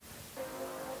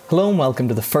Hello and welcome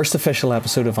to the first official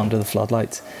episode of Under the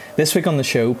Floodlights. This week on the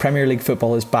show, Premier League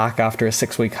football is back after a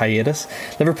 6-week hiatus.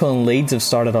 Liverpool and Leeds have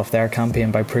started off their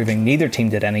campaign by proving neither team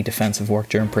did any defensive work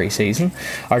during pre-season.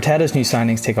 Arteta's new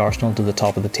signings take Arsenal to the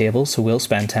top of the table, so we'll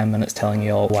spend 10 minutes telling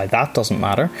you all why that doesn't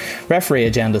matter.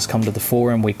 Referee agendas come to the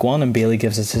fore in week 1 and Bailey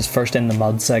gives us his first in the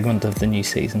mud segment of the new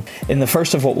season. In the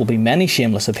first of what will be many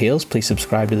shameless appeals, please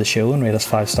subscribe to the show and rate us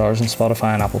 5 stars on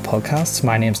Spotify and Apple Podcasts.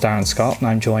 My name's Darren Scott and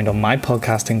I'm joined on my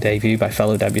podcasting debut by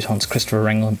fellow debutants Christopher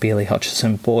Ringle and Bailey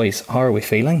Hutchison. Boys, how are we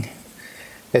feeling?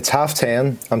 It's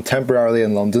 10:30, I'm temporarily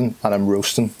in London and I'm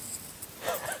roasting.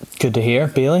 Good to hear.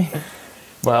 Bailey?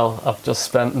 Well, I've just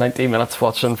spent 90 minutes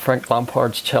watching Frank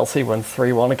Lampard's Chelsea win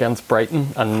 3-1 against Brighton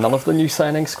and none of the new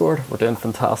signings scored. We're doing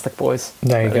fantastic, boys.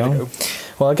 There you go.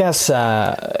 Well, I guess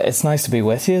it's nice to be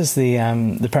with you as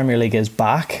the Premier League is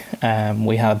back.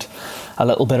 We had a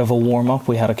little bit of a warm-up.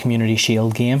 We had a Community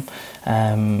Shield game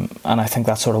and I think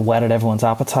that sort of whetted everyone's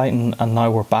appetite and now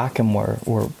we're back and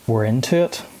we're into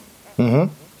it.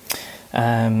 Mm-hmm.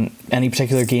 Any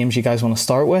particular games you guys want to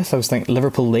start with? I was thinking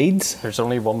Liverpool Leeds. There's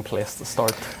only one place to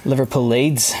start. Liverpool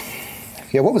Leeds.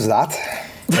 Yeah, what was that?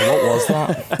 What was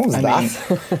that? What was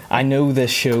that? I know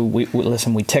this show, we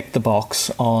ticked the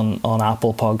box on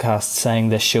Apple Podcasts saying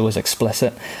this show is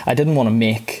explicit. I didn't want to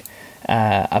make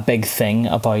a big thing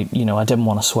about, I didn't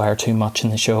want to swear too much in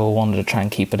the show. I wanted to try and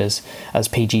keep it as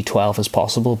PG-12 as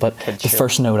possible. But the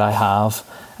first note I have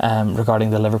regarding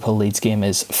the Liverpool Leeds game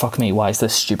is, fuck me, why is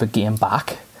this stupid game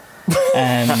back?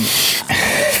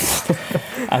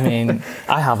 I mean,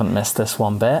 I haven't missed this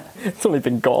one bit. It's only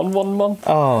been gone 1 month.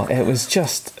 Oh, it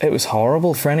was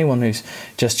horrible. For anyone who's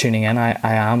just tuning in, I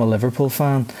am a Liverpool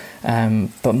fan,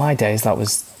 but my days, it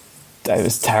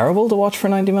was terrible to watch for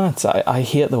 90 minutes. I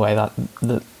hate the way that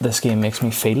this game makes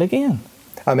me feel again.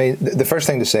 I mean, the first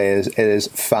thing to say is it is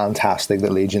fantastic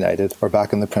that Leeds United are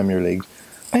back in the Premier League.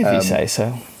 If you say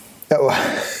so.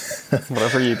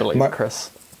 Whatever you believe,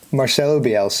 Chris. Marcelo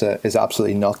Bielsa is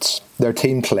absolutely nuts. Their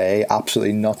team play,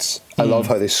 absolutely nuts. I love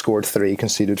how they scored 3,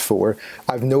 conceded 4.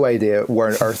 I've no idea where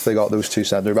on earth they got those 2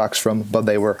 centre-backs from, but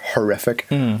they were horrific.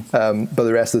 But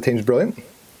the rest of the team's brilliant.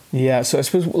 Yeah, so I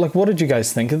suppose, what did you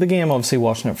guys think of the game, obviously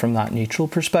watching it from that neutral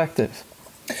perspective?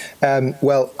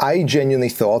 Well, I genuinely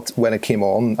thought when it came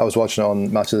on, I was watching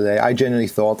on Match of the Day, I genuinely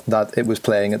thought that it was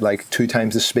playing at like 2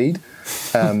 times the speed.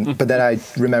 But then I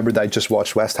remembered I just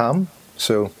watched West Ham.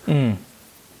 So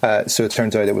it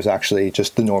turns out it was actually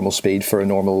just the normal speed for a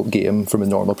normal game from a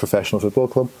normal professional football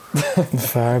club.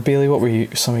 Fair. Bailey, what were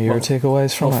some of your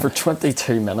takeaways from it? For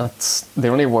 22 minutes, the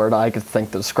only word I could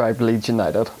think to describe Leeds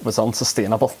United was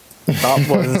unsustainable. That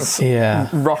was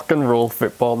rock and roll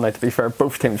football. Now, to be fair,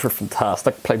 both teams were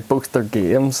fantastic, played both their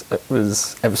games. It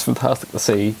was fantastic to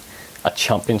see a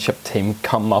championship team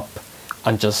come up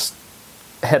and just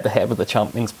head to head with the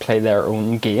champions play their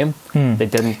own game. They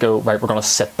didn't go, right, we're going to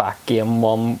sit back game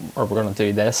 1 or we're going to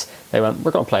do this. They went, we're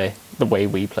going to play the way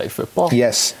we play football.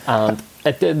 Yes. And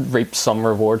it did reap some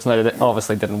rewards. Now, it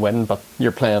obviously didn't win, but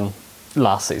you're playing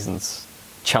last season's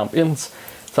champions,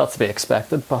 so that's to be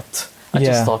expected. But I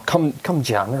just thought, come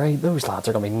January, those lads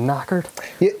are going to be knackered.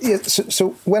 Yeah.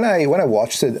 So when I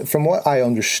watched it, from what I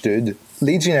understood,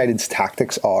 Leeds United's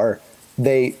tactics are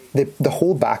they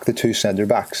hold back the 2 centre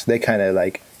backs. They kind of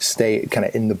like stay kind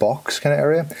of in the box kind of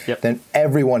area. Yep. Then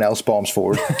everyone else bombs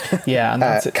forward.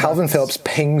 And Calvin Phillips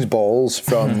pings balls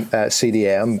from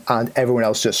CDM, and everyone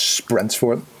else just sprints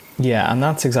for it. Yeah, and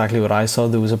that's exactly what I saw.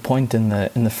 There was a point in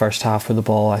the first half where the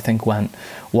ball, I think, went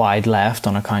wide left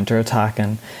on a counter attack,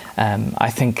 and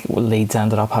I think Leeds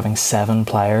ended up having 7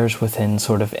 players within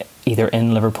sort of either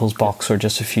in Liverpool's box or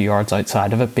just a few yards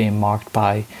outside of it, being marked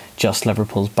by just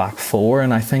Liverpool's back 4.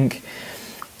 And I think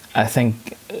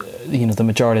the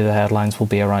majority of the headlines will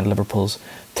be around Liverpool's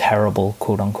terrible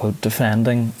quote unquote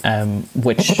defending,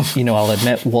 which I'll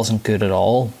admit wasn't good at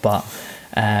all, but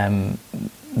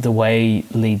the way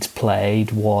Leeds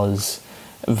played was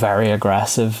very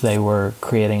aggressive. They were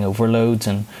creating overloads,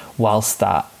 and whilst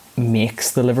that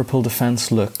makes the Liverpool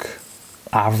defence look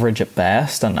average at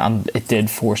best, and it did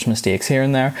force mistakes here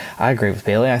and there, I agree with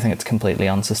Bailey. I think it's completely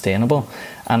unsustainable,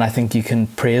 and I think you can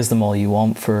praise them all you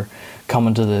want for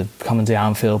coming to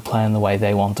Anfield playing the way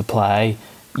they want to play.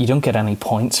 You don't get any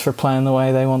points for playing the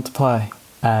way they want to play.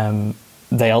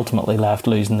 They ultimately left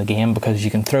losing the game because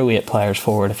you can throw 8 players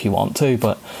forward if you want to,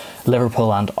 but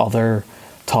Liverpool and other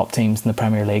top teams in the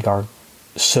Premier League are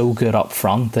so good up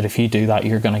front that if you do that,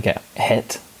 you're going to get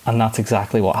hit, and that's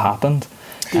exactly what happened.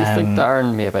 Do you think,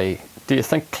 Darren, do you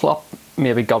think Klopp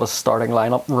maybe got his starting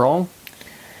lineup wrong?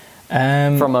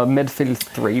 From a midfield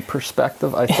 3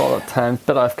 perspective, I thought at times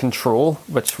bit out of control,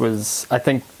 which was, I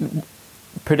think,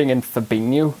 putting in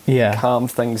Fabinho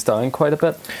calmed things down quite a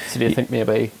bit. So do you think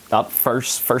maybe that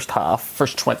first half,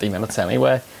 first 20 minutes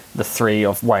anyway, the three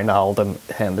of Wijnaldum,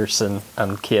 Henderson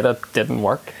and Keita didn't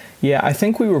work? Yeah, I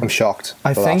think we were... I'm shocked.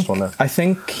 I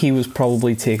think he was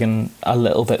probably taken a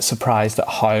little bit surprised at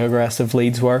how aggressive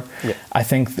Leeds were. Yeah. I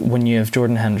think when you have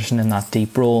Jordan Henderson in that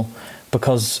deep role,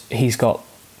 because he's got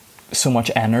so much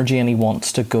energy and he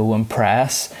wants to go and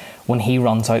press, when he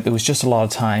runs out, there was just a lot of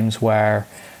times where...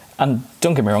 And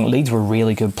don't get me wrong, Leeds were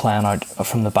really good playing out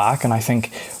from the back, and I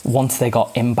think once they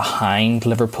got in behind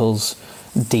Liverpool's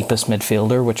deepest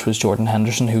midfielder, which was Jordan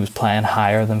Henderson, who was playing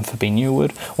higher than Fabinho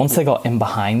would, once they got in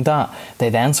behind that, they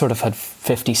then sort of had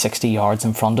 50-60 yards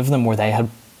in front of them where they had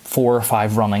 4 or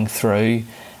 5 running through,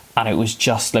 and it was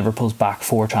just Liverpool's back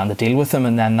four trying to deal with them,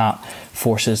 and then that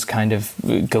forces kind of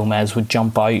Gomez would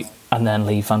jump out and then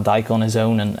leave Van Dijk on his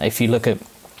own. And if you look at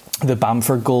the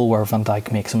Bamford goal where Van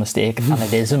Dijk makes a mistake, and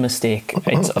it is a mistake,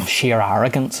 it's of sheer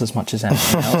arrogance as much as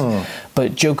anything else,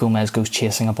 but Joe Gomez goes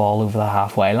chasing a ball over the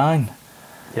halfway line.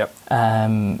 Yep.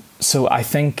 So I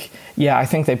think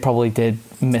they probably did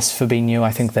miss Fabinho.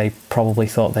 I think they probably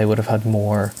thought they would have had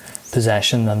more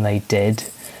possession than they did.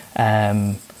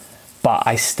 But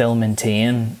I still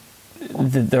maintain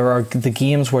that there are the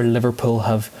games where Liverpool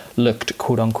have looked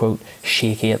quote unquote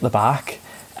shaky at the back.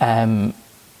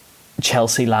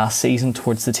 Chelsea last season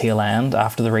towards the tail end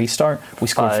after the restart, we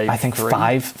scored I think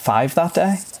 5 that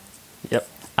day. Yep.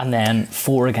 And then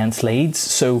 4 against Leeds.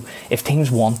 So if teams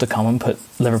want to come and put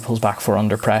Liverpool's back four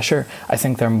under pressure, I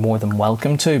think they're more than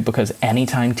welcome to, because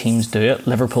anytime teams do it,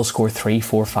 Liverpool score 3,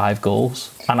 4, 5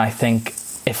 goals. And I think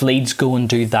if Leeds go and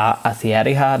do that at the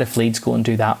Etihad, if Leeds go and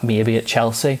do that maybe at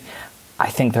Chelsea, I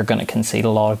think they're going to concede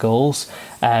a lot of goals.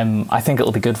 I think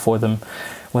it'll be good for them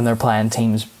when they're playing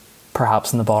teams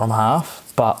perhaps in the bottom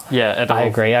half. But yeah, I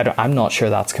agree. I'm not sure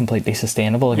that's completely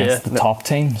sustainable against the top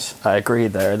teams. I agree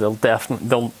there.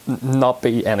 They'll not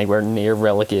be anywhere near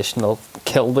relegation. They'll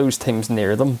kill those teams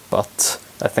near them, but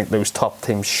I think those top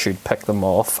teams should pick them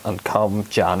off. And come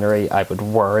January, I would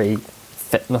worry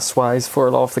fitness-wise for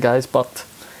a lot of the guys, but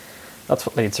that's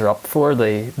what Leeds are up for.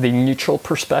 The neutral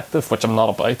perspective, which I'm not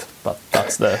about, but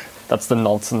that's the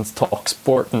nonsense talk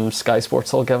sport and Sky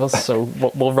Sports will give us, so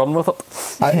we'll run with it.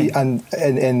 And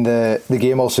the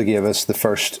game also gave us the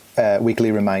first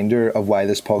weekly reminder of why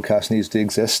this podcast needs to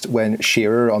exist, when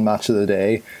Shearer on Match of the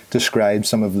Day described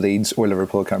some of Leeds or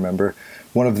Liverpool, I can't remember,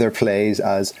 one of their plays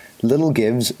as little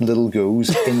gives, little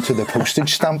goes into the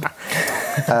postage stamp.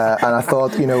 And I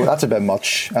thought, that's a bit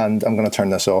much, and I'm going to turn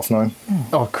this off now.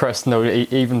 Oh, Chris, no,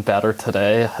 even better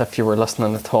today. If you were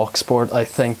listening to TalkSport, I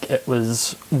think it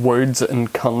was Woods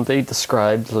and Cundy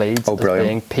described Leeds as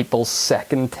being people's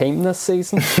second team this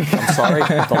season. I'm sorry,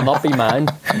 they'll not be mine.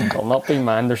 They'll not be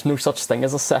mine. There's no such thing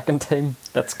as a second team.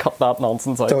 Let's cut that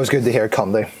nonsense out. It's always good to hear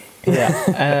Cundy.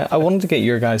 Yeah, I wanted to get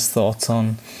your guys' thoughts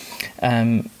on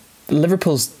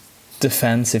Liverpool's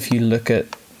defence. If you look at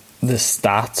the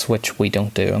stats, which we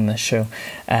don't do on this show,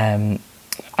 I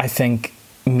think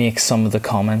makes some of the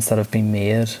comments that have been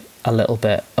made a little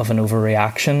bit of an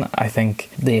overreaction. I think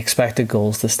the expected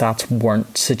goals, the stats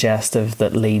weren't suggestive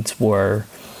that Leeds were...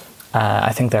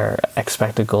 I think their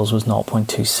expected goals was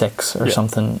 0.26 or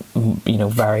something,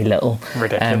 very little.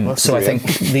 Ridiculous. So I think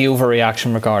the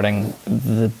overreaction regarding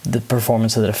the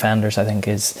performance of the defenders, I think,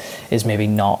 is maybe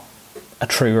not a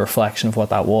true reflection of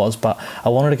what that was. But I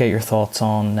wanted to get your thoughts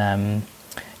on,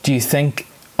 do you think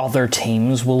other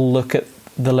teams will look at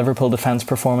the Liverpool defence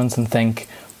performance and think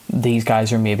these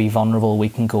guys are maybe vulnerable, we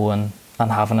can go and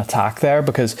have an attack there?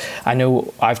 Because I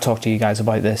know I've talked to you guys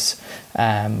about this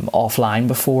offline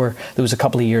before. There was a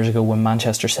couple of years ago when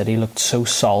Manchester City looked so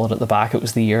solid at the back. It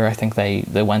was the year I think they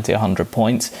went to 100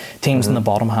 points. Teams in the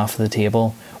bottom half of the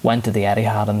table went to the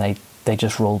Etihad and they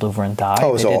just rolled over and died. Oh,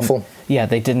 it was awful. Yeah,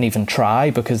 they didn't even try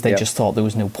because they just thought there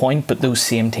was no point. But those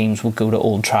same teams would go to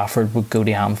Old Trafford, would go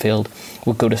to Anfield,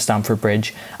 would go to Stamford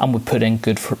Bridge and would put in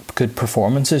good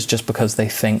performances just because they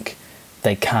think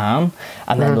they can.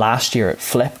 And then last year it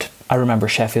flipped. I remember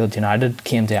Sheffield United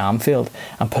came to Anfield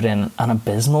and put in an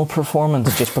abysmal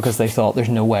performance just because they thought there's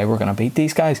no way we're going to beat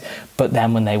these guys. But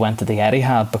then when they went to the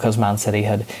Etihad, because Man City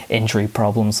had injury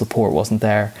problems, Laporte wasn't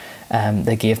there,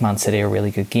 they gave Man City a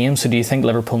really good game. So do you think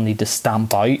Liverpool need to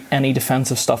stamp out any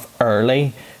defensive stuff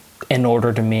early in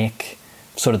order to make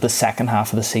sort of the second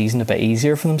half of the season a bit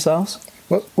easier for themselves?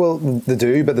 Well, they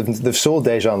do, but they've sold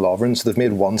Dejan Lovren, so they've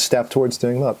made one step towards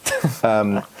doing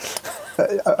that.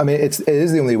 I mean, it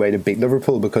is the only way to beat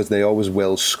Liverpool because they always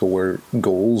will score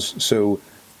goals. So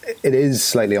it is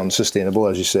slightly unsustainable,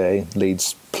 as you say,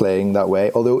 Leeds playing that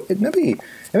way. Although it maybe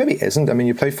isn't. I mean,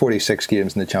 you play 46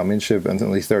 games in the Championship and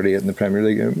only 38 in the Premier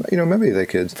League. You know, maybe they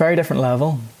could. Very different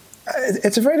level.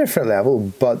 It's a very different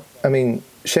level, but I mean,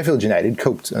 Sheffield United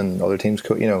coped and other teams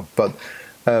coped. You know, but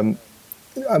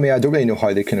I mean, I don't really know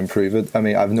how they can improve it. I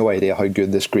mean, I have no idea how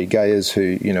good this Greek guy is,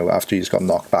 who, you know, after he's got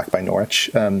knocked back by Norwich,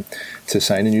 to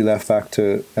sign a new left back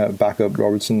to back up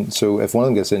Robertson. So if one of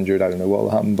them gets injured, I don't know what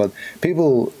will happen. But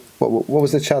people, what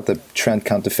was the chat that Trent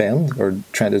can't defend, or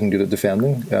Trent isn't good at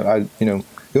defending? You know,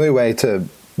 the only way to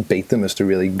beat them is to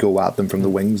really go at them from the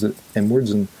wings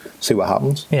inwards and see what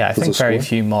happens. Yeah, I think very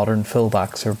few modern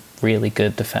fullbacks are really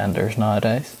good defenders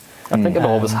nowadays. I think it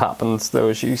always happens, though,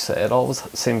 as you say, it always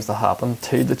seems to happen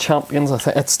to the champions. I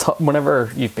think it's tough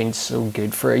whenever you've been so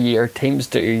good for a year, teams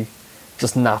do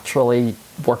just naturally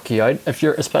work you out. If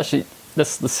you're, especially,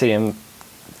 this is the same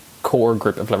core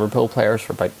group of Liverpool players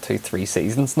for about 2-3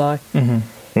 seasons now.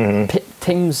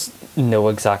 Teams know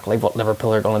exactly what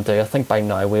Liverpool are going to do. I think by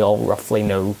now we all roughly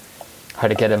know how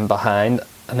to get in behind.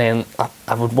 And then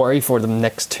I would worry for the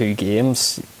next 2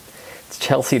 games. It's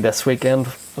Chelsea this weekend,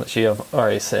 which you have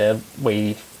already said.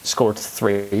 We scored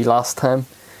 3 last time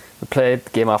we played. The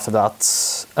game after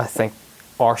that, I think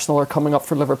Arsenal are coming up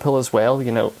for Liverpool as well.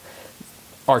 You know,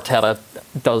 Arteta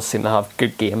does seem to have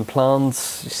good game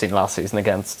plans. You've seen last season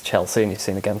against Chelsea, and you've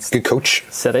seen against good coach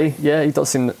City. Yeah, he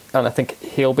does seem, and I think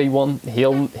he'll be one.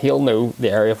 He'll know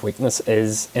the area of weakness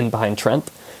is in behind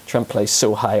Trent. Trent plays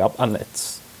so high up, and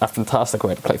it's a fantastic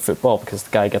way to play football because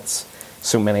the guy gets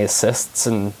so many assists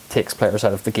and takes players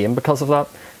out of the game because of that.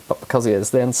 But because he is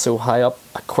then so high up,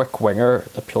 a quick winger,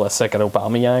 a Pulisic and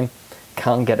Aubameyang,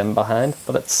 can get in behind.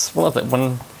 But it's one of the,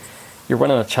 when you're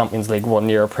winning a Champions League one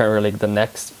year, a Premier League the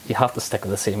next, you have to stick with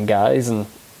the same guys, and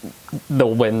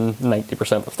they'll win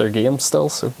 90% of their games still.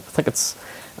 So I think it's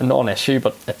a non-issue,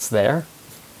 but it's there.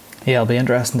 Yeah, it'll be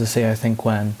interesting to see, I think,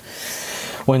 when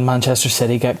Manchester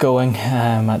City get going. They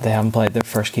haven't played their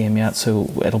first game yet, so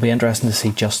it'll be interesting to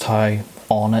see just how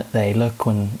on it they look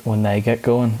when they get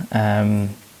going.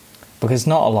 Because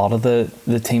not a lot of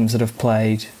the teams that have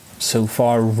played so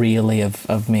far really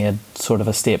have made sort of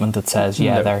a statement that says,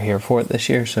 they're here for it this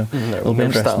year. So it'll be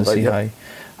interesting to see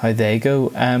how they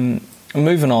go.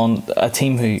 Moving on, a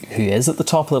team who is at the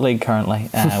top of the league currently,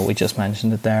 we just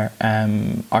mentioned it there,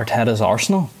 Arteta's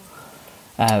Arsenal.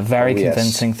 Very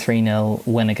convincing 3-0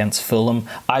 win against Fulham.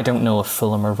 I don't know if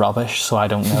Fulham are rubbish, so I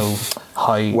don't know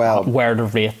where to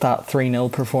rate that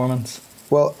 3-0 performance.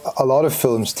 Well, a lot of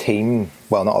Fulham's team,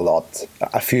 well, not a lot,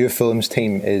 a few of Fulham's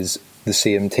team is the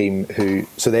same team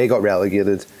so they got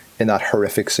relegated in that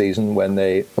horrific season when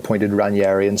they appointed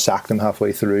Ranieri and sacked him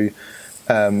halfway through,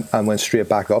 and went straight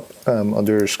back up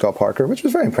under Scott Parker, which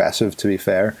was very impressive, to be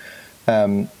fair.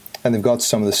 And they've got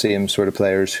some of the same sort of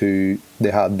players who they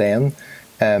had then.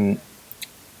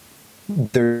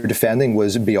 Their defending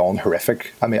was beyond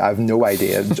horrific. I mean, I have no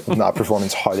idea of that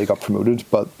performance how they got promoted,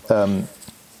 but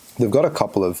they've got a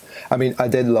couple of... I mean, I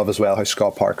did love as well how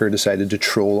Scott Parker decided to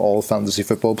troll all fantasy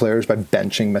football players by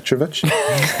benching Mitrovic.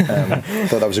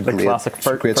 Thought that was a great start.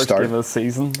 First game of the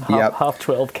season, half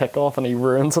 12 kickoff, and he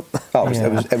ruins it.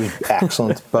 It was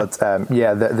excellent. But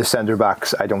the centre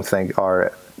backs I don't think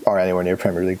are anywhere near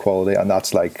Premier League quality, and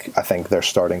that's I think they're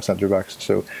starting centre backs.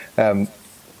 So they're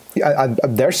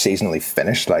seasonally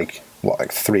finished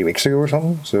 3 weeks ago or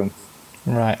something. So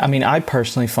right. I mean, I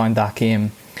personally found that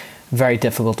game very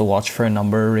difficult to watch for a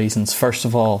number of reasons. First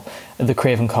of all, the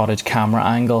Craven Cottage camera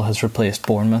angle has replaced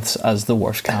Bournemouth's as the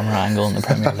worst camera angle in the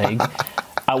Premier League.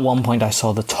 At one point I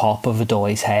saw the top of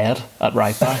Adoy's head at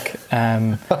right back.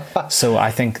 So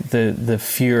I think the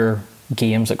fewer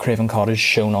games at Craven Cottage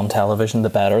shown on television, the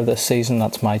better this season.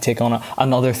 That's my take on it.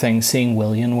 Another thing, seeing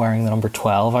Willian wearing the number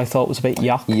 12, I thought was a bit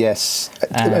yuck. Yes,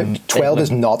 12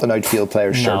 is not an outfield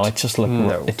player's shirt. No, it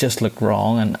just looked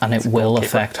wrong, and it will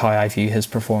affect how I view his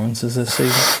performances this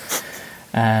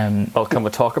season. Well, can we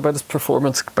talk about his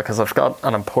performance? Because I've got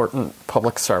an important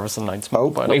public service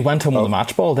announcement about it. He went home with the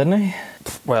match ball, didn't he?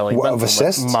 Well, he went home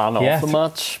with man off the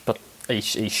match, but he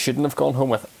shouldn't have gone home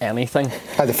with anything.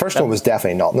 The first one was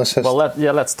definitely not an assist. Well,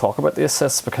 let's talk about the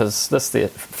assists, because the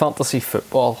fantasy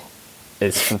football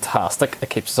is fantastic. It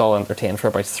keeps us all entertained for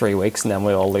about 3 weeks, and then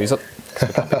we all lose it because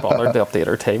we can't be bothered to update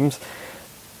our teams.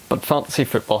 But fantasy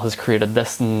football has created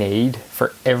this need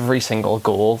for every single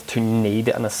goal to need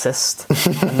an assist,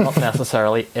 and not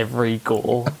necessarily every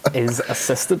goal is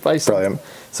assisted by someone. Brilliant.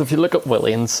 So if you look at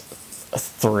Williams,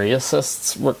 3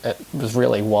 assists, it was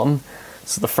really 1.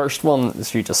 So the first one,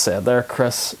 as you just said there,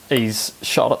 Chris, he's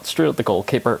shot it straight at the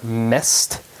goalkeeper,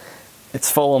 missed, it's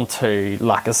fallen to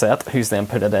Lacazette, who's then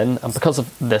put it in, and because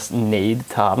of this need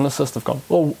to have an assist, I've gone,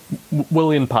 oh,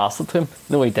 Willian passed it to him.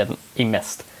 No, he didn't. He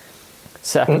missed.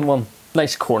 Second one,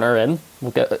 nice corner in.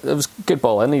 It was a good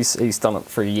ball in. He's done it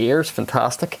for years.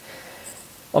 Fantastic.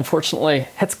 Unfortunately,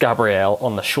 hits Gabriel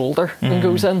on the shoulder and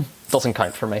goes in. Doesn't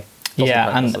count for me.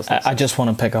 And I just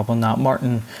want to pick up on that.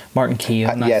 Martin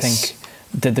Keown, yes. I think,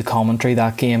 did the commentary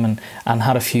that game and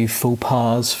had a few faux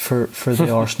pas for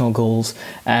the Arsenal goals.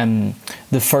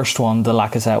 The first one, the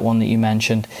Lacazette one that you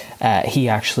mentioned, he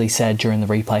actually said during the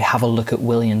replay, have a look at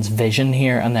Willian's vision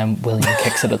here, and then Willian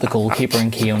kicks it at the goalkeeper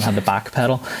and Keown had to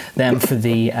backpedal. Then for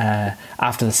the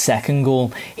after the second goal,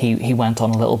 he went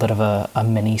on a little bit of a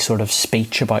mini sort of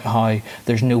speech about how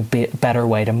there's no better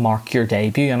way to mark your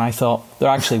debut, and I thought there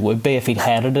actually would be if he'd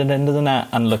headed it into the net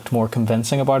and looked more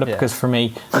convincing about it, because for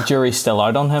me the jury's still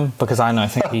out on him, because I now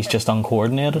think he's just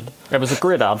uncoordinated. It was a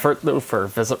great advert though for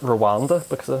Visit Rwanda,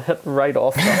 because it hit right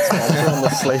off that sponsor on the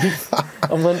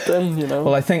sleeve and went in, you know.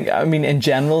 Well, I mean, in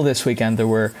general this weekend there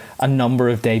were a number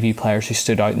of debut players who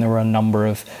stood out, and there were a number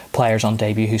of players on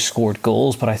debut who scored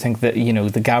goals, but I think that, you know,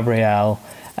 the Gabriel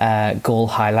goal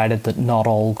highlighted that not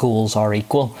all goals are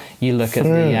equal. You look at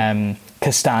the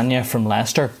Castagna from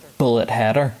Leicester, bullet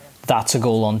header. That's a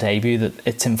goal on debut that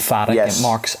it's emphatic. Yes. It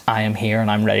marks, I am here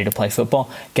and I'm ready to play football.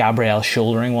 Gabriel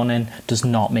shouldering one in does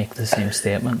not make the same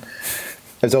statement.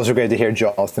 It's also great to hear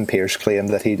Jonathan Pearce claim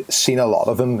that he'd seen a lot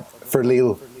of him for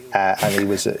Lille, and he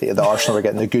was the Arsenal were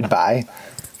getting a goodbye.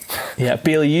 Yeah,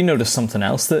 Bailey, you noticed something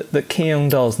else that Keown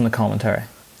does in the commentary.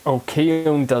 Oh,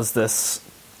 Keown does this.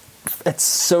 It's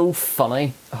so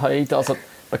funny how he does it.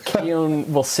 But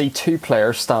Keown will see two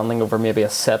players standing over maybe a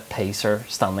set piece or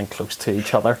standing close to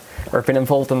each other or being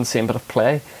involved in the same bit of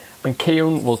play. And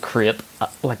Keown will create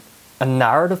a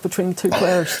narrative between the two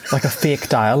players. Like a fake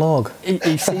dialogue.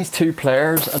 He sees two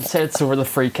players and say it's over the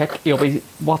free kick. He'll be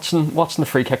watching the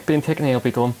free kick being taken, and he'll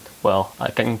be going, well,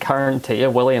 I can guarantee you,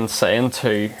 Willian's saying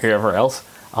to whoever else,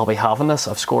 I'll be having this,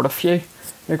 I've scored a few.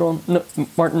 You're going, no,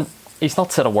 Martin, he's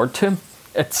not said a word to him.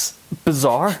 It's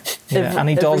bizarre. Yeah, and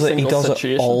he does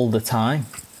it all the time.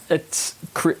 It's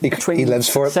between he lives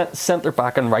for it. Centre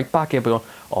back and right back. He'll be going,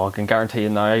 oh, I can guarantee you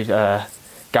now,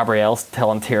 Gabriel's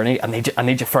telling Tierney, I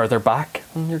need you further back.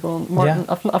 And you're going, Martin,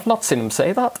 yeah. I've not seen him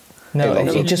say that. No,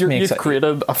 he just makes you've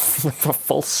created a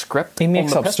full script. He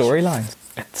makes up storylines.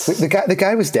 The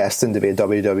guy was destined to be a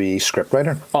WWE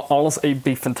scriptwriter. Honestly, he'd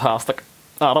be fantastic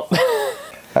at it.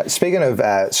 Speaking of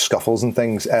scuffles and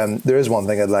things, there is one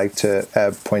thing I'd like to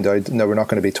point out. No, we're not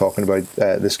going to be talking about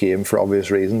this game for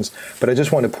obvious reasons, but I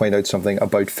just want to point out something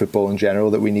about football in general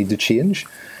that we need to change.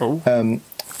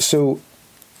 So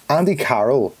Andy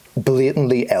Carroll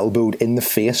blatantly elbowed in the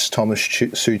face Thomas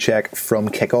Souček from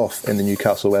kickoff in the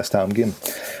Newcastle West Ham game,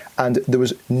 and there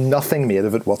was nothing made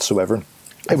of it whatsoever.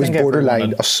 It was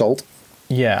borderline assault.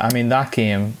 Yeah, I mean, that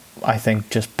game, I think,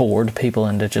 just bored people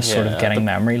into just sort of getting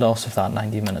memory loss of that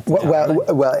 90 minutes.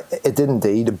 Well, it did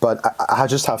indeed, but I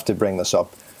just have to bring this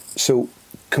up. So,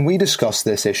 can we discuss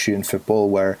this issue in football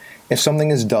where if something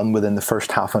is done within the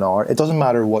first half an hour, it doesn't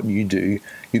matter what you do.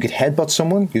 You could headbutt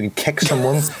someone, you could kick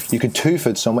someone, you could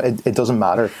two-foot someone. It doesn't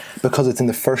matter because it's in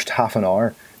the first half an hour.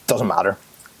 It doesn't matter.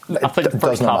 I think the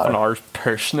first half an hour is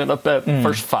pushing it a bit.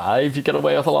 First 5, you get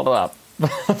away with a lot of that.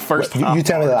 First you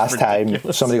tell me the last time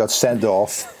somebody got sent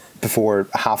off before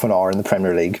half an hour in the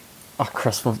Premier League. Oh,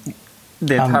 Chris, the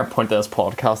entire point of this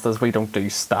podcast is we don't do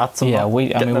stats. Yeah, we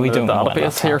don't know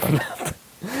database here for that.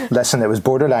 Listen, it was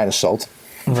borderline assault.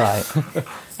 Right.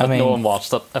 I mean, no one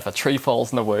watched it. If a tree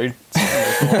falls in the wood,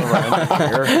 going around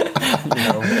here,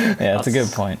 yeah, it's a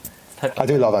good point. I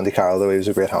do love Andy Carroll, though. He was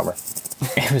a great hammer.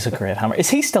 He was a great hammer. Is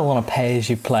he still on a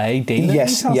pay-as-you-play deal?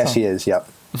 Yes, he is. Yep.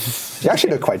 He actually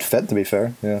looked quite fit, to be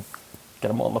fair. Yeah.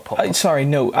 Get him on the pub. Sorry,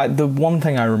 no. The one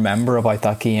thing I remember about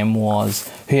that game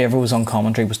was whoever was on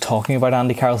commentary was talking about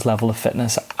Andy Carroll's level of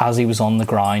fitness as he was on the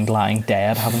ground, lying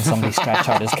dead, having somebody stretch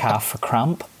out his calf for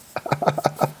cramp.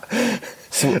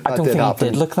 So I don't think he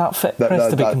did look that fit,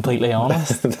 Chris, to be completely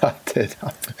honest. That did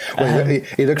happen. Well,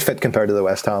 he looked fit compared to the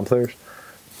West Ham players.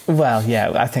 Well,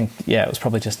 yeah, I think it was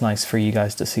probably just nice for you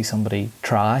guys to see somebody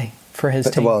try for his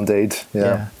team. Well, indeed,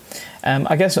 yeah.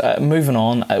 I guess moving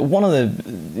on, one of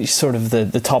the sort of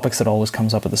the topics that always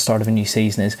comes up at the start of a new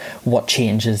season is what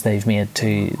changes they've made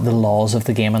to the laws of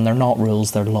the game, and they're not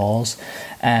rules, they're laws.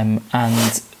 And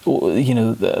you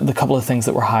know, the couple of things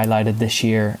that were highlighted this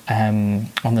year on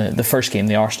the first game,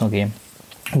 the Arsenal game,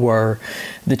 were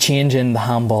the change in the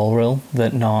handball rule,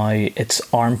 that now it's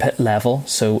armpit level,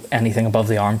 so anything above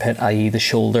the armpit, i.e. the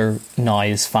shoulder, now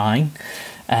is fine.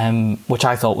 Which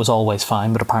I thought was always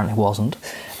fine, but apparently wasn't.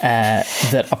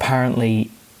 That apparently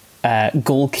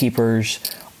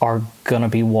goalkeepers are going to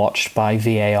be watched by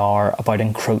VAR about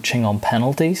encroaching on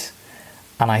penalties.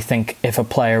 And I think if a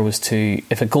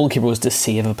goalkeeper was to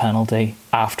save a penalty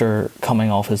after coming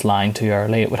off his line too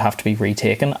early, it would have to be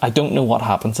retaken. I don't know what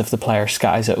happens if the player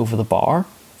skies it over the bar,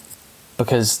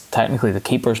 because technically the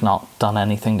keeper's not done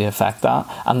anything to affect that,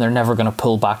 and they're never going to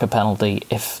pull back a penalty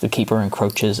if the keeper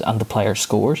encroaches and the player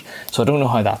scores. So I don't know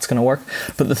how that's going to work.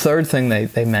 But the third thing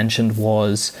they mentioned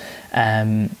was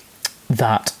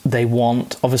that they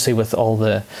want, obviously with all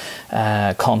the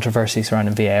controversy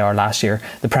surrounding VAR last year,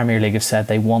 the Premier League have said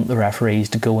they want the referees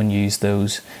to go and use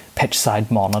those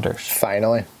pitch-side monitors.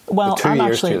 Finally. Well, 2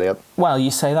 years too late. Well, you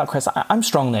say that, Chris. I'm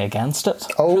strongly against it.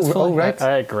 Oh, right.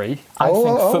 I agree. I think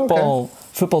okay.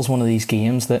 Football's one of these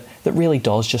games that really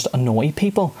does just annoy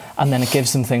people, and then it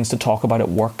gives them things to talk about at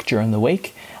work during the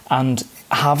week. And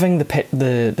having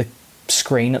the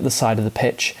screen at the side of the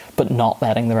pitch but not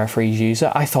letting the referees use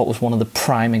it, I thought was one of the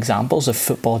prime examples of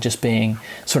football just being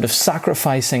sort of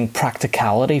sacrificing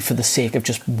practicality for the sake of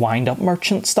just wind-up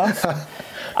merchant stuff.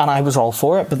 And I was all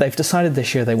for it, but they've decided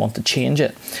this year they want to change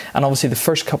it. And obviously the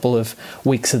first couple of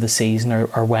weeks of the season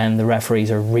are when the referees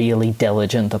are really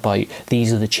diligent about,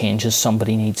 these are the changes,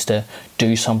 somebody needs to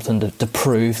do something to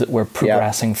prove that we're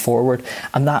progressing forward.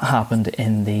 And that happened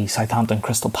in the Southampton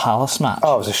Crystal Palace match.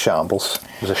 Oh, it was a shambles.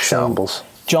 So,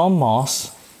 John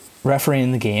Moss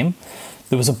refereeing the game.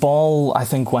 There was a ball, I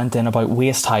think, went in about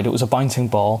waist height. It was a bouncing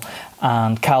ball,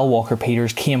 and Kyle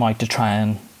Walker-Peters came out to try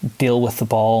and deal with the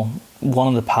ball. One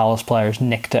of the Palace players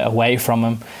nicked it away from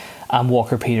him, and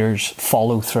Walker-Peters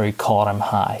follow through caught him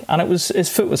high, and his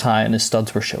foot was high and his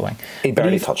studs were showing. He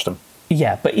barely touched him.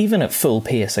 Yeah, but even at full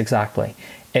pace, exactly,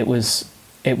 it was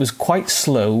quite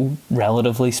slow,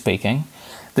 relatively speaking.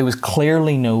 There was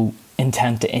clearly no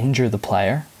intent to injure the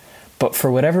player, but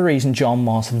for whatever reason, John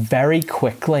Moss very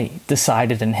quickly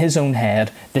decided in his own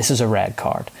head, this is a red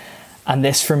card. And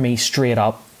this, for me, straight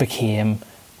up became,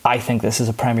 I think this is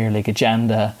a Premier League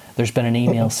agenda. There's been an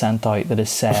email sent out that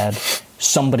has said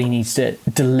somebody needs to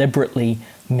deliberately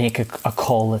make a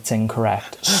call that's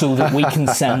incorrect so that we can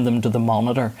send them to the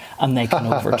monitor and they can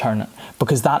overturn it.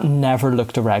 Because that never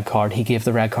looked a red card. He gave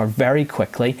the red card very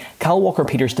quickly. Kyle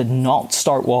Walker-Peters did not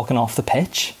start walking off the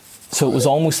pitch. So it was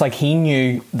almost like he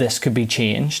knew this could be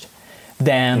changed.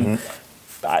 Then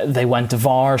they went to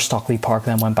VAR. Stockley Park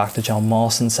then went back to John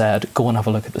Moss and said, go and have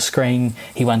a look at the screen.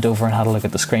 He went over and had a look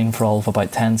at the screen for all of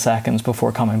about 10 seconds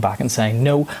before coming back and saying,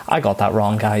 no, I got that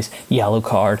wrong, guys, yellow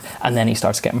card. And then he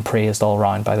starts getting praised all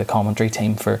around by the commentary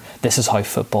team for, this is how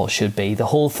football should be. The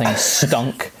whole thing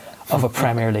stunk of a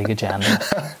Premier League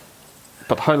agenda.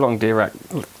 But how long do you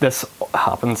reckon this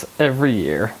happens every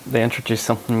year? They introduce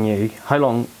something new. How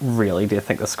long really do you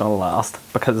think this is going to last?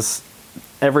 Because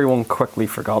everyone quickly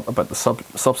forgot about the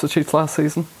substitutes last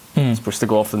season. It's supposed to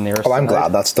go off the nearest. Oh, I'm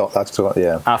glad that's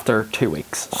yeah. After 2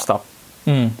 weeks,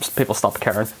 people stop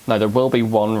caring. Now there will be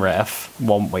one ref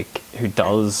 1 week who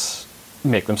does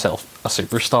make themselves a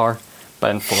superstar by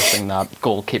enforcing that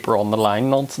goalkeeper on the line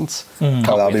nonsense. Oh,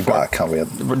 that'll be bad. Can't wait.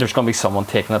 There's going to be someone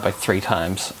taking it about 3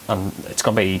 times, and it's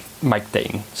going to be Mike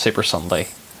Dean, Super Sunday,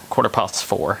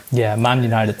 4:15. Yeah, Man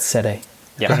United City.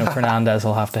 Yeah. Bruno Fernandes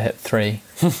will have to hit 3.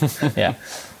 Yeah.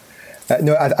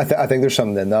 No, I think there's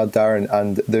something in that, Darren.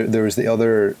 And there was the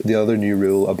other new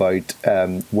rule about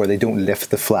where they don't lift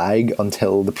the flag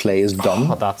until the play is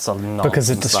done. Oh, that's a nonsense. Because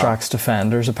it distracts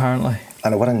defenders, apparently.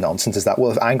 And what a nonsense is that?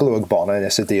 Well, if Angelo Ogbonna and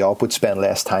Issa Diop would spend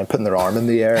less time putting their arm in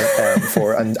the air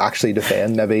and actually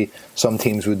defend, maybe some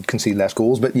teams would concede less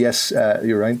goals. But yes,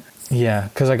 you're right. Yeah,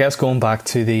 because I guess going back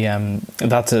to the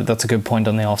that's a good point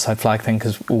on the offside flag thing,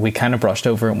 because we kind of brushed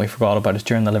over it and we forgot about it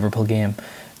during the Liverpool game.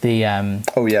 The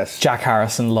oh yes, Jack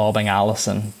Harrison lobbing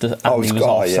Alisson and he was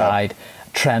offside.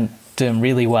 Yeah. Trent doing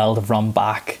really well to run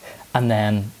back and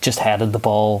then just headed the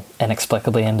ball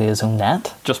inexplicably into his own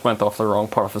net. Just went off the wrong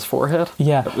part of his forehead.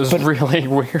 Yeah, it was really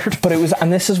weird. But it was,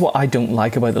 and this is what I don't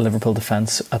like about the Liverpool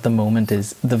defence at the moment,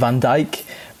 is the Van Dijk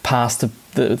pass to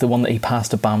the one that he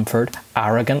passed to Bamford,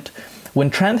 arrogant. When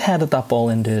Trent headed that ball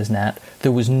into his net,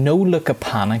 there was no look of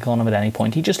panic on him at any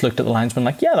point. He just looked at the linesman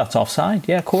like, yeah, that's offside.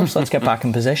 Yeah, of course, let's get back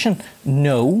in position.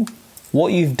 No,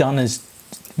 what you've done is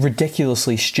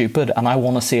ridiculously stupid, and I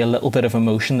want to see a little bit of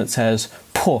emotion that says,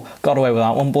 "Puh, got away with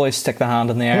that one, boys. Stick the hand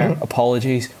in the air.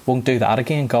 Apologies. Won't do that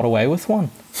again. Got away with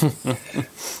one."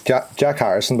 Jack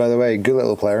Harrison, by the way, good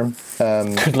little player.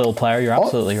 Good little player. You're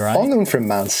absolutely right. On loan from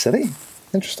Man City.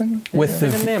 Interesting. With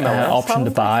the option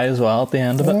to buy as well at the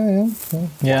end of it.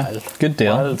 Yeah. Good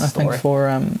deal, I think,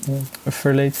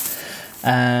 for Leeds.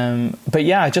 But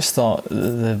yeah, I just thought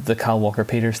the Kyle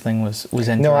Walker-Peters thing was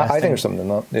interesting. No, I think there's something in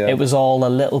that. Yeah. It was all a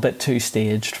little bit too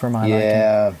staged for my liking.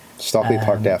 Yeah, Stockley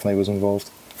Park definitely was involved.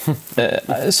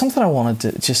 Something I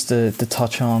wanted to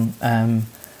touch on.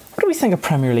 What do we think of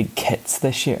Premier League kits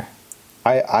this year?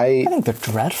 I think they're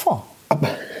dreadful.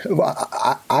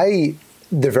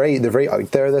 They're very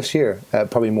out there this year,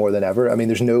 probably more than ever. I mean,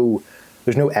 there's no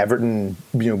Everton,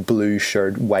 blue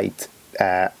shirt, white.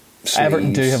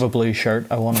 Everton do have a blue shirt.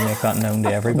 I want to make that known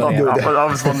to everybody. I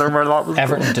was wondering where that was.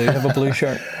 Everton do have a blue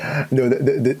shirt. No,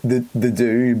 they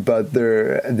do, but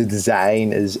the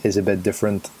design is a bit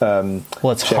different. Well,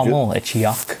 it's Hummel. It's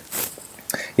yuck.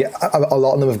 Yeah, a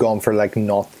lot of them have gone for like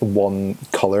not one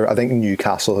colour. I think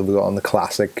Newcastle have gone the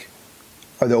classic.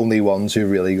 Are the only ones who've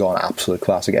really gone absolute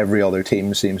classic. Every other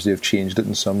team seems to have changed it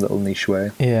in some little niche way.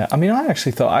 Yeah, I mean, I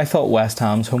thought West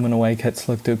Ham's home and away kits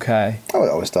looked okay. Oh, it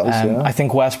always does, yeah. I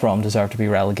think West Brom deserve to be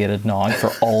relegated now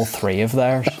for all three of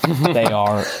theirs. They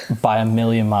are, by a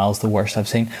million miles, the worst I've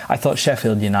seen. I thought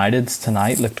Sheffield United's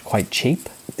tonight looked quite cheap.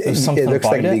 It looks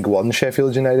like League One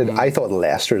Sheffield United. I thought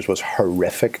Leicester's was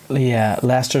horrific. Yeah,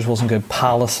 Leicester's wasn't good.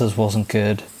 Palace's wasn't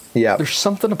good. Yeah. There's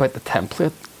something about the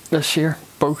template this year.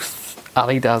 Both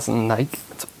Adidas and Nike.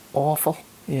 It's awful.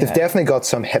 Yeah. They've definitely got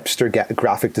some hipster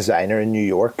graphic designer in New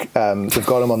York. They've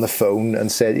got him on the phone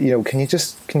and said, can you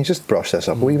just brush this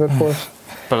up a wee bit for us?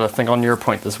 But I think on your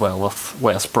point as well with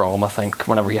West Brom, I think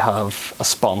whenever you have a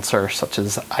sponsor such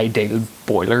as Ideal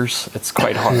Boilers, it's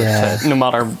quite hard to, no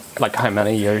matter like how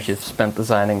many years you've spent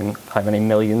designing and how many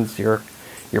millions you're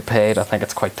paid, I think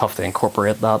it's quite tough to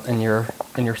incorporate that in your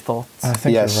thoughts. I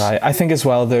think you're right. I think as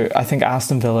well, I think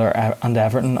Aston Villa and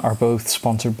Everton are both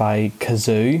sponsored by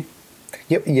Kazoo.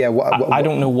 Yep. Yeah. I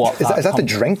don't know what is that the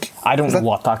drink? I don't know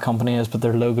what that company is, but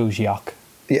their logo's yuck.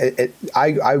 Yeah,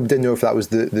 I didn't know if that was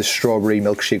the strawberry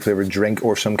milkshake flavoured drink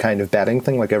or some kind of betting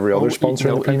thing like every other sponsor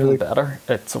in the Premier League. Better.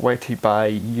 It's a way to buy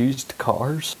used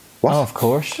cars. What? Oh, of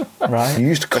course, right.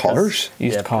 Used cars?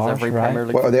 Used cars,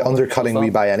 right. What, are they undercutting We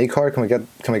Buy Any car? Can we get,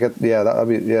 yeah, that'll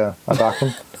be, yeah, I back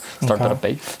them. Started a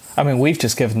beef. I mean, we've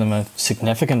just given them a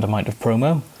significant amount of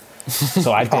promo.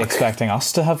 So I'd be expecting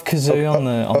us to have Kazoo on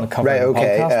the cover of the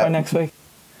podcast by next week.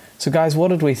 So guys, what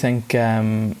did we think?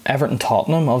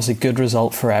 Everton-Tottenham, obviously good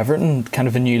result for Everton, kind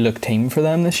of a new look team for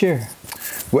them this year.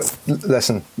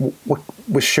 Listen,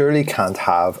 we surely can't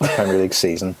have a Premier League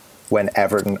season when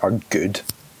Everton are good.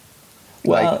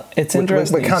 Well, it's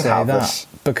interesting we can't you say have that this.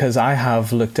 Because I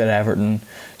have looked at Everton,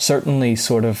 certainly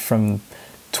sort of from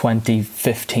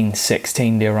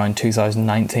 2015-16 to around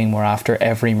 2019, where after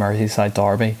every Merseyside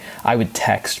derby, I would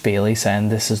text Bailey saying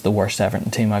this is the worst Everton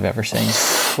team I've ever seen.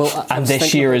 Well, and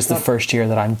this year is the first year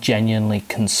that I'm genuinely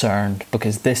concerned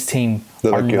because this team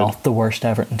are not the worst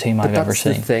Everton team I've ever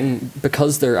seen. That's the thing,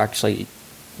 because they're actually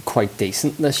quite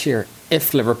decent this year.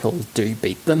 If Liverpool do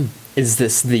beat them, is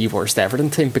this the worst Everton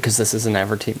team? Because this is an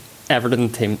Everton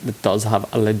team that does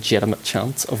have a legitimate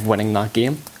chance of winning that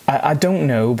game. I don't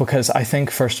know, because I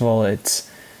think, first of all, it's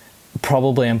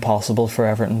probably impossible for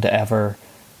Everton to ever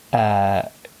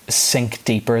sink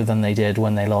deeper than they did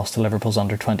when they lost to Liverpool's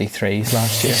under-23s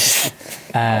last year.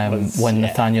 When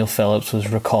Nathaniel Phillips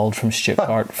was recalled from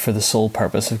Stuttgart for the sole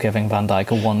purpose of giving Van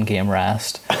Dijk a one-game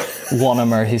rest, won a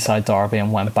Merseyside derby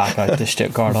and went back out to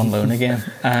Stuttgart on loan again.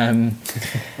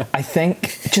 I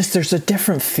think just there's a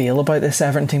different feel about this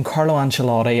Everton team. Carlo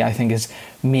Ancelotti, I think, is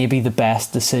maybe the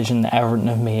best decision that Everton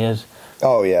have made.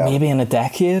 Oh yeah, maybe in a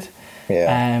decade.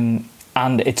 Yeah,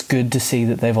 and it's good to see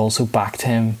that they've also backed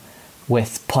him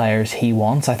with players he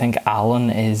wants. I think Allen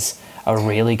is a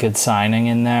really good signing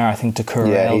in there. I think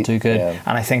Doucouré will do good,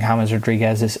 and I think James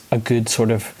Rodriguez is a good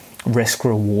sort of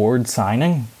risk-reward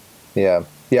signing. Yeah.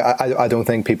 Yeah, I don't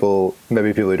think maybe people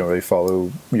who don't really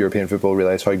follow European football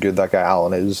realise how good that guy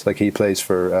Allen is. Like, he plays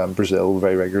for Brazil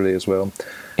very regularly as well.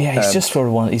 Yeah, he's just sort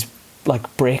of one of these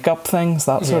like break-up things,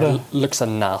 that sort of... Looks a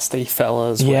nasty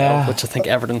fella as well, which I think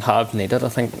Everton have needed. I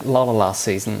think a lot of last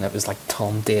season it was like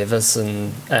Tom Davis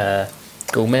and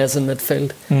Gomez in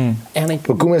midfield.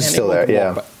 But Gomez is still there,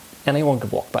 yeah. Anyone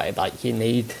could walk by that. You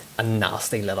need a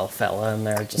nasty little fella in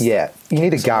there. You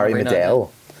need a Gary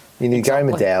Medel. You need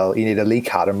Gary Medel, you need a Lee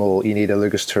Cattermole, you need a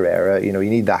Lucas Torreira, you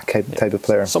need that type of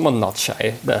player. Someone not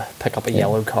shy to pick up a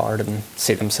yellow card and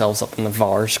see themselves up in the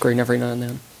VAR screen every now and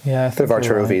then. Yeah, I think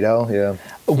Arturo Vidal, yeah.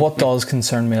 What does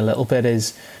concern me a little bit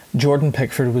is Jordan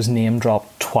Pickford was name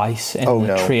dropped twice in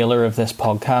the trailer of this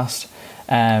podcast.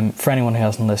 For anyone who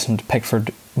hasn't listened,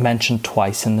 Pickford mentioned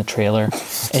twice in the trailer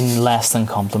in less than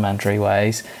complimentary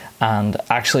ways, and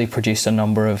actually produced a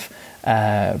number of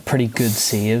pretty good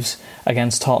saves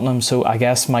against Tottenham. So I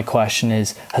guess my question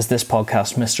is, has this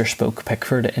podcast Mr. Spoke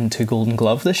Pickford into Golden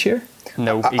Glove this year?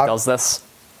 No, he does this.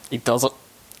 He does it.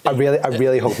 I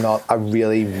really hope not. I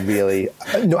really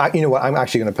no. You know what? I'm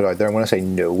actually going to put it out there. I'm going to say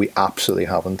no. We absolutely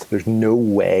haven't. There's no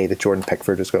way that Jordan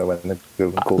Pickford is going to win the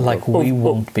Golden Glove. Like, we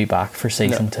won't be back for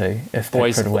season 2 if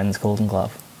Pickford wins Golden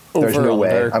Glove. There's no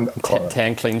way.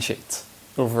 10 clean sheets.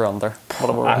 Over under.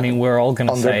 I mean, we're all going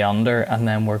to say under, and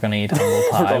then we're going to eat humble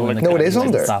pie when the no, it is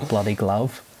under. That bloody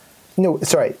glove. No,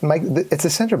 sorry, Mike. It's the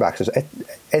centre backs.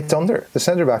 It's under the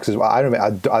centre backs as well.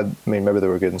 I mean, maybe they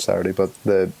were good on Saturday, but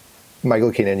the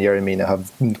Michael Keane and Yerry Mina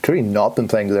have clearly not been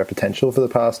playing to their potential for the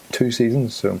past 2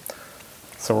 seasons. So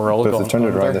we're all going they've turned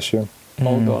it around this year.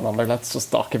 All going under. Let's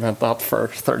just document that for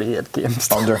 38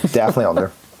 games. Under, definitely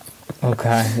under.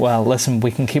 Okay, well, listen,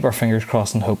 we can keep our fingers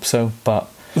crossed and hope so, but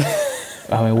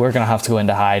I mean, we're going to have to go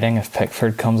into hiding if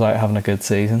Pickford comes out having a good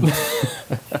season.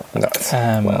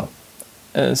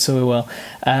 So we will.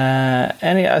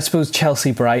 I suppose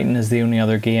Chelsea-Brighton is the only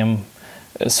other game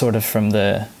sort of from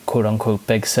the quote-unquote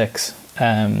Big Six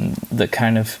that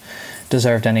kind of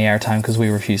deserved any airtime, because we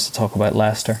refused to talk about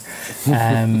Leicester.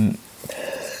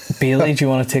 Bailey, do you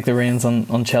want to take the reins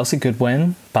on Chelsea? Good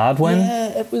win? Bad win?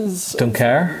 Yeah, it was... Don't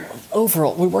care?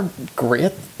 Overall, we weren't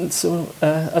great. So,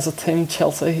 as a team,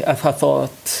 Chelsea, I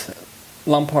thought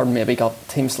Lampard maybe got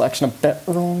team selection a bit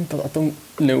wrong, but I don't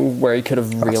know where he could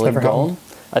have really gone.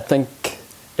 I think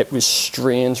it was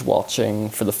strange watching,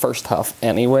 for the first half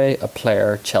anyway, a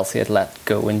player Chelsea had let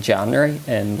go in January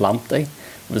in Lamptey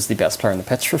was the best player on the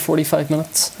pitch for 45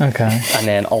 minutes. Okay. And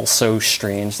then also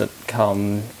strange that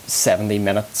come 70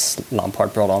 minutes,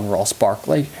 Lampard brought on Ross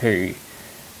Barkley, who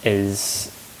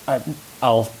is...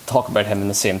 I'll talk about him in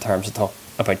the same terms I talk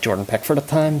about Jordan Pickford at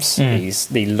times. He's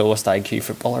the lowest IQ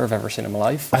footballer I've ever seen in my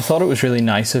life. I thought it was really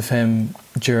nice of him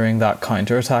during that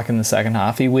counter-attack in the second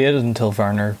half. He waited until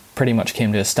Werner pretty much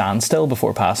came to a standstill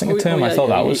before passing it to him. I thought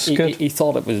that was good. He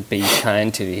thought it would be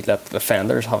kind to let the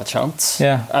defenders have a chance.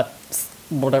 Yeah. At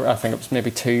whatever, I think it was maybe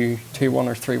 2-1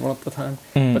 or 3-1 at the time.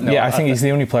 But no, yeah, I think he's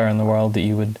the only player in the world that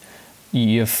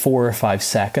you have 4 or 5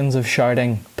 seconds of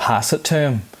shouting, pass it to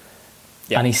him.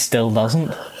 Yeah. And he still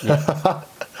doesn't. Yeah.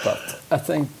 But I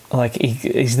think... Like,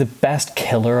 he's the best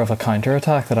killer of a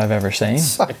counter-attack that I've ever seen.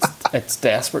 It's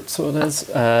desperate, so it is.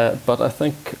 But I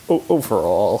think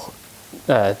overall,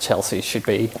 Chelsea should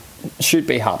be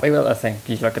happy with it. I think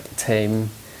you look at the team,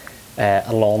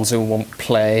 Alonso won't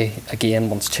play again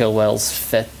once Chilwell's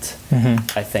fit.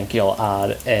 Mm-hmm. I think you'll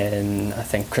add in,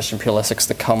 Christian Pulisic's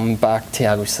to come back.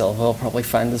 Thiago Silva will probably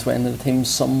find his way into the team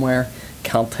somewhere.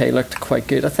 Kante looked quite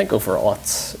good. I think overall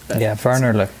it's...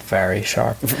 Werner looked very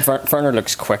sharp. Werner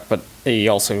looks quick, but he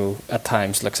also at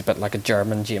times looks a bit like a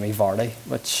German Jamie Vardy,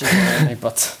 which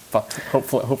but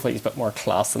hopefully he's a bit more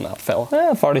class than that fella.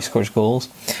 Yeah, Vardy scores goals.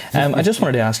 I just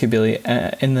wanted to ask you, Billy,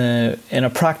 in a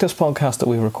practice podcast that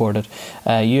we recorded,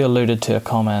 you alluded to a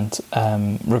comment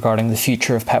regarding the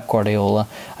future of Pep Guardiola,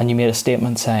 and you made a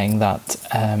statement saying that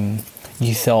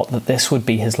you thought that this would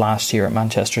be his last year at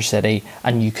Manchester City,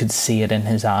 and you could see it in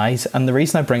his eyes. And the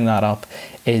reason I bring that up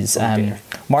is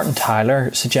Martin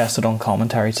Tyler suggested on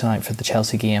commentary tonight for the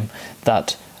Chelsea game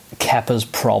that Kepa's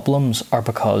problems are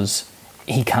because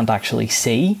he can't actually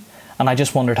see. And I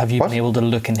just wondered, have you been able to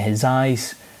look in his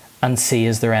eyes and see,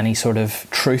 is there any sort of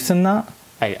truth in that?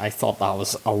 I thought that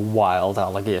was a wild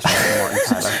allegation from Martin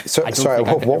Tyler. Sorry,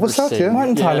 what was that? Yeah?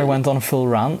 Martin Tyler went on a full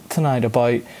rant tonight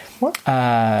about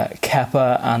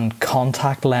Kepa and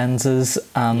contact lenses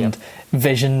and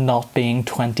vision not being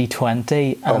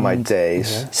 20/20. Oh my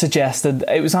days! Suggested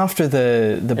it was after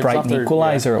the Brighton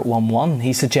equaliser at 1-1.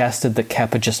 He suggested that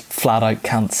Kepa just flat out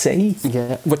can't see.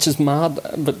 Yeah, which is mad,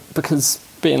 but because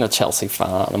being a Chelsea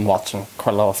fan and watching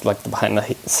quite a lot of like the behind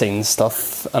the scenes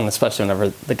stuff, and especially whenever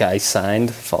the guy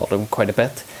signed, followed him quite a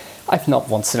bit. I've not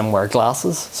once seen him wear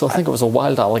glasses, so I think it was a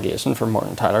wild allegation for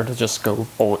Martin Tyler to just go,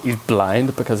 oh, he's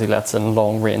blind because he lets in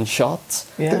long-range shots.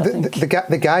 Yeah,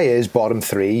 the guy is bottom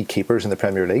 3 keepers in the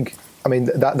Premier League. I mean,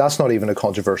 that's not even a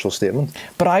controversial statement.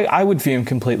 But I would view him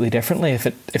completely differently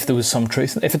if there was some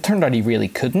truth. If it turned out he really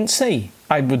couldn't see,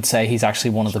 I would say he's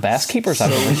actually one of the best keepers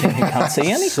I've ever seen who can't see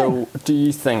anything. So do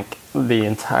you think the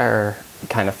entire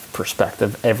kind of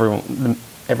perspective,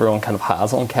 everyone kind of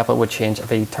has on Kepa would change if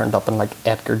he turned up in like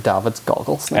Edgar Davids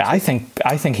goggles. Yeah, I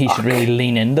think he should really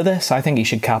lean into this. I think he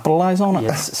should capitalise on it.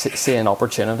 Yes, see an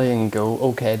opportunity and go,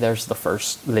 okay, there's the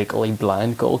first legally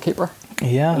blind goalkeeper.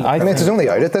 Yeah, I mean, it's only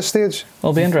out at this stage.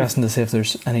 It'll be interesting to see if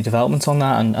there's any developments on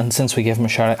that. And since we gave him a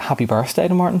shout out, happy birthday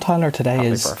to Martin Tyler. Today Happy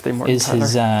is birthday, Martin is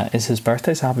Tyler. his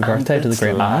birthday. So happy birthday to the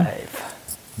great man.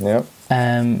 Yeah.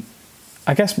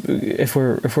 I guess if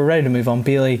we're ready to move on,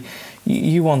 Bailey,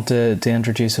 you want to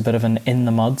introduce a bit of an in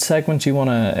the mud segment. You want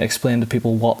to explain to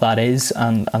people what that is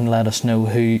and let us know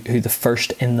who the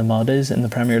first in the mud is in the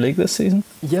Premier League this season.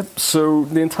 Yep. So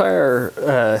the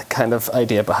entire kind of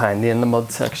idea behind the in the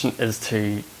mud section is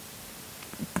to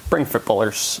bring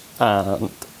footballers and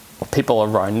people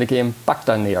around the game back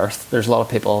down to earth. There's a lot of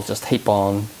people just heap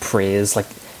on praise, like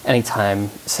anytime,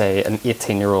 say, an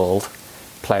 18-year-old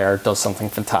player does something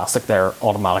fantastic, they're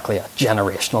automatically a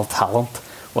generational talent.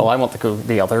 Well, I want to go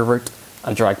the other route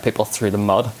and drag people through the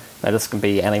mud. Now, this can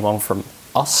be anyone from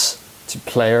us to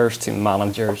players to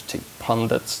managers to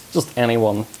pundits, just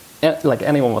anyone, like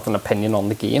anyone with an opinion on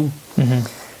the game.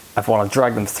 I want to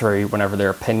drag them through whenever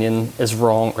their opinion is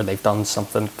wrong or they've done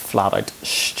something flat out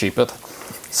stupid.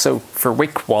 So for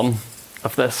week 1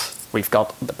 of this, we've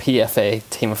got the PFA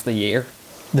Team of the Year.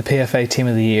 The PFA Team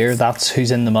of the Year, that's who's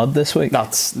in the mud this week?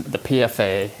 That's the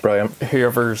PFA. Brilliant.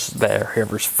 Whoever's there,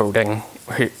 whoever's voting,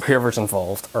 whoever's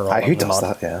involved are all Who in the does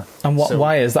mud. that, yeah. And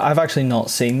why is that? I've actually not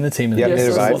seen the Team of the Yeah, Year.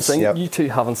 neither have I. Yes, Yep. you two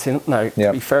haven't seen it. Now, to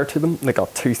Yep. be fair to them, they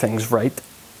got 2 things right.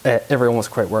 Everyone was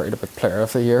quite worried about Player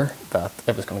of the Year, that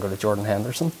it was going to go to Jordan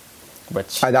Henderson,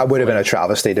 which... That would have been a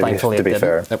travesty, to thankfully be it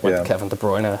fair. didn't. It went to Kevin De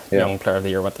Bruyne. Young Player of the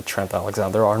Year went to Trent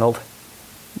Alexander-Arnold.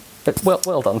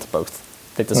 Well done to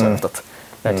both. They deserved it.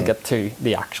 Now to get to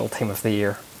the actual Team of the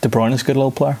Year. De Bruyne is a good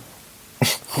little player.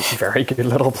 Very good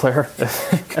little player.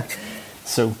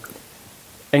 So,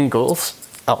 in goals,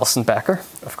 Alisson Becker,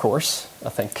 of course. I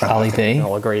think Ali B.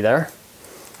 I'll agree there.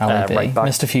 Ali B. Right back.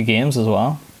 Missed a few games as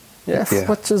well. Yes, Yeah.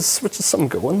 which is some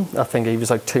going. I think he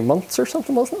was like 2 months or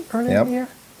something, wasn't it? Earlier in the year.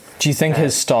 Do you think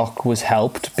his stock was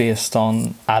helped based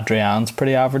on Adrian's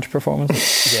pretty average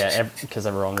performance? Yeah, because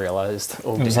everyone realised. It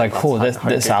was like,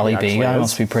 this Ali B guy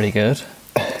must be pretty good.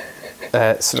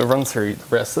 So to run through the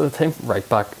rest of the team, right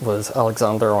back was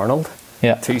Alexander-Arnold.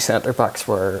 Yeah. 2 centre backs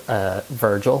were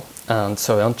Virgil and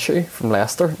Soyuncu from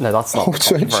Leicester. Now that's not a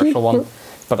controversial one,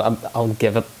 but I'll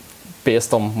give it,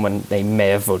 based on when they may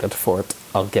have voted for it,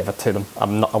 I'll give it to them.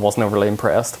 I wasn't overly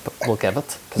impressed, but we'll give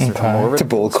it because there's more of it. It's a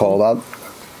bold call, that.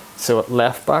 So at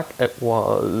left back it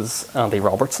was Andy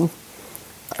Robertson.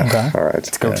 Okay. All right.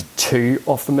 To go to 2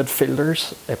 of the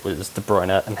midfielders, it was De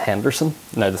Bruyne and Henderson.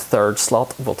 Now the third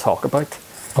slot we'll talk about.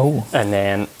 Oh. And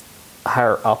then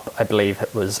higher up, I believe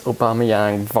it was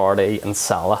Aubameyang, Vardy and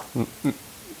Salah.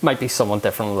 Might be someone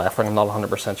different on left wing. I'm not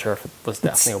 100% sure if it was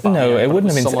definitely Aubameyang. No, it but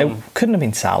wouldn't have been. someone- It couldn't have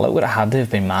been Salah. It would have had to have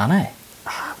been Mane.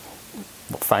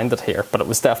 We'll find it here, but it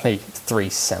was definitely 3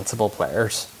 sensible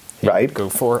players. who Right. you'd go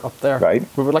for up there. Right.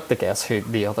 We would like to guess who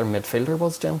the other midfielder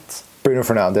was, gents. Bruno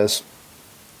Fernandes.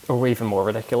 Or even more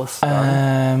ridiculous.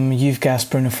 You've guessed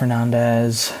Bruno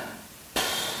Fernandes.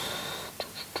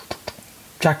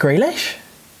 Jack Grealish?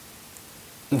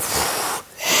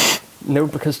 No,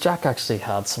 because Jack actually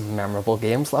had some memorable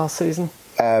games last season.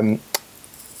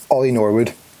 Ollie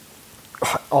Norwood.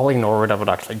 Ollie Norwood I would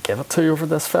actually give it to over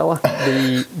this fella.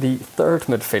 The third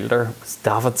midfielder was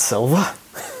David Silva.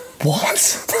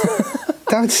 What?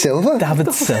 David Silva?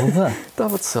 David Silva.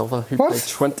 David Silva, who What? played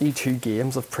 22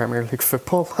 games of Premier League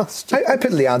football last year. I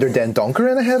put Leander Den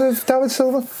Donker in ahead of David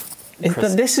Silva.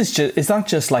 Is that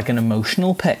just like an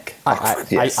emotional pick? I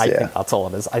Yes, think yeah. that's all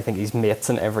it is. I think he's mates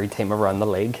in every team around the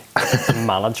league.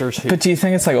 Managers who... But do you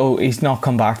think it's like, oh, he's not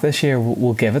come back this year,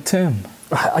 we'll give it to him?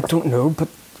 I don't know, but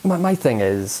my thing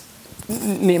is,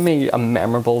 name me a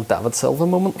memorable David Silva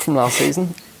moment from last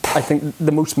season. I think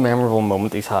the most memorable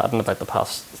moment he's had in about the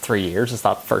past 3 years is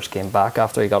that first game back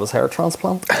after he got his hair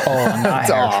transplant. Oh, and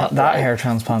that hair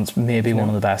transplant's maybe one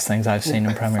of the best things I've seen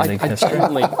in Premier League history.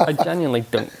 I genuinely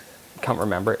can't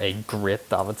remember a great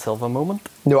David Silva moment.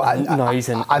 No, Now he's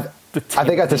in I the think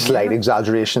team that's a of the slight year.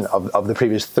 exaggeration of the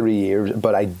previous 3 years,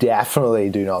 but I definitely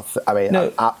do not.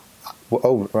 No.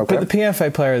 Okay. But the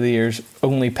PFA Player of the Year's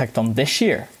only picked on this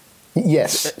year.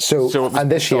 Yes. So it was And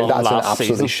this year, done that's an last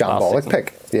absolutely season, shambolic last season.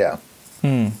 pick. Yeah.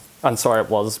 And sorry, it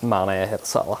was Mane ahead of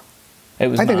Salah. It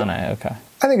was I think- Mane, okay.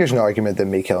 I think there's an argument that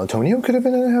Mikel Antonio could have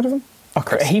been ahead of him.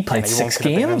 Okay, he played anyone 6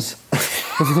 could have been games.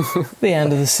 The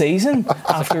end of the season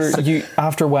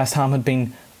after West Ham had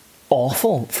been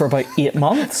awful for about 8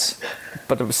 months.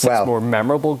 But it was 6 Well- more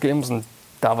memorable games than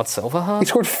David Silva He had.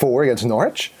 scored 4 against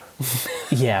Norwich.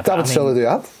 Yeah, but David Silva do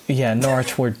that? Yeah,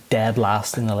 Norwich were dead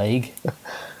last in the league.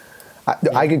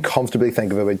 I could comfortably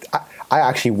think of it. I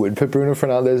actually would put Bruno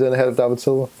Fernandes in ahead of David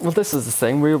Silva. Well, this is the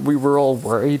thing. We were all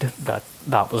worried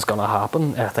that was going to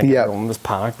happen. I think everyone was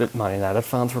panicked that Man United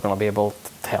fans were going to be able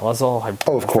to tell us all how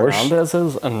of course. Fernandes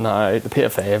is, and now the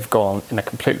PFA have gone in a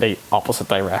completely opposite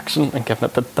direction and given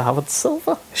it to David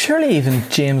Silva. Surely even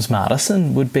James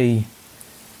Maddison would be...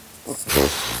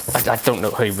 I don't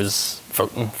know who was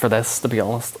voting for this, to be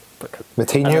honest.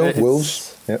 Matinho,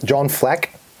 Wolves, John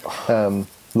Fleck,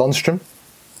 Lundstrom.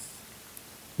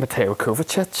 Mateo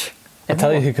Kovacic. I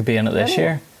tell you who could be in it this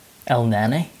year. El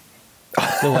Neni.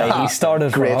 The way he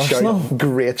started for Arsenal.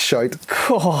 Great shout.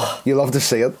 You love to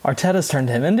see it. Arteta's turned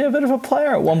him into a bit of a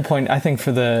player at one point. I think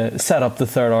for the set up the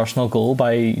third Arsenal goal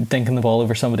by dinking the ball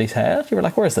over somebody's head. You were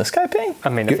like, where's this guy playing? I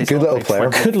mean, good little player.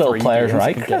 Good little players,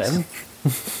 right?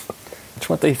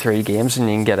 23 games and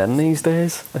you can get in these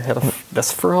days ahead of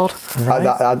this fraud. Right.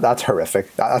 That's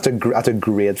horrific. That's a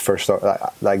great first start.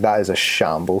 Like that is a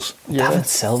shambles. Yeah. David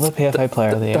Silva, PFA player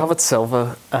of the year. David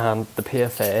Silva and the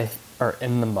PFA are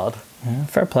in the mud. Yeah,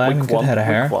 fair play. Good head of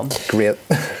hair. Great.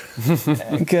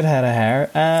 Good head of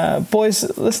hair.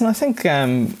 Boys, listen, I think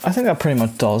that pretty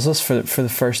much does us for the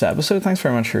first episode. Thanks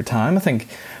very much for your time. I think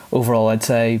overall I'd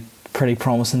say pretty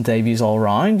promising debuts all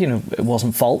round. You know, it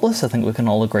wasn't faultless. I think we can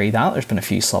all agree that. There's been a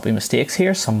few sloppy mistakes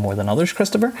here, some more than others,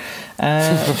 Christopher.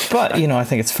 But, you know, I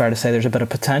think it's fair to say there's a bit of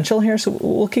potential here, so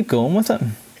we'll keep going with it.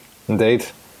 Indeed.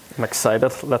 I'm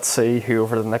excited. Let's see who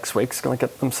over the next week's going to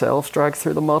get themselves dragged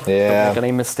through the mud. Yeah. Don't make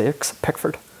any mistakes.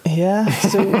 Pickford. Yeah,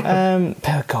 so,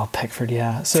 God, Pickford,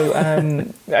 yeah. So,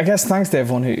 I guess thanks to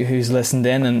everyone who's listened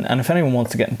in, and if anyone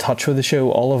wants to get in touch with the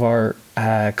show, all of our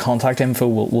contact info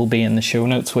will be in the show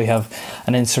notes. We have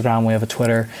an Instagram, we have a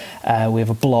Twitter, we have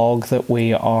a blog that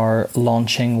we are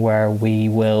launching where we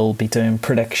will be doing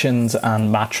predictions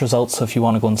and match results, so if you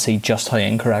want to go and see just how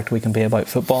incorrect we can be about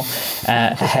football,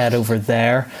 head over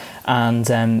there.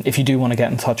 And if you do want to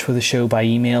get in touch with the show by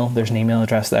email, there's an email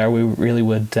address there. We really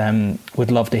would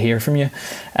love to hear from you.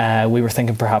 We were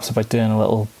thinking perhaps about doing a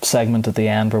little segment at the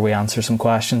end where we answer some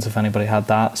questions if anybody had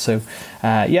that. So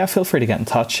yeah, feel free to get in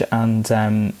touch. And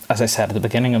as I said at the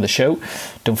beginning of the show,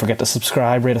 don't forget to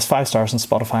subscribe, rate us 5 stars on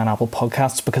Spotify and Apple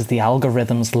Podcasts because the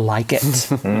algorithms like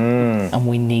it. And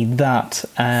we need that.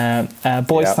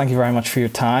 Boys, thank you very much for your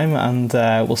time, and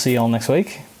we'll see you all next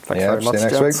week. Thanks very much, see you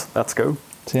next gents. week. Let's go.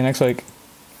 See you next week.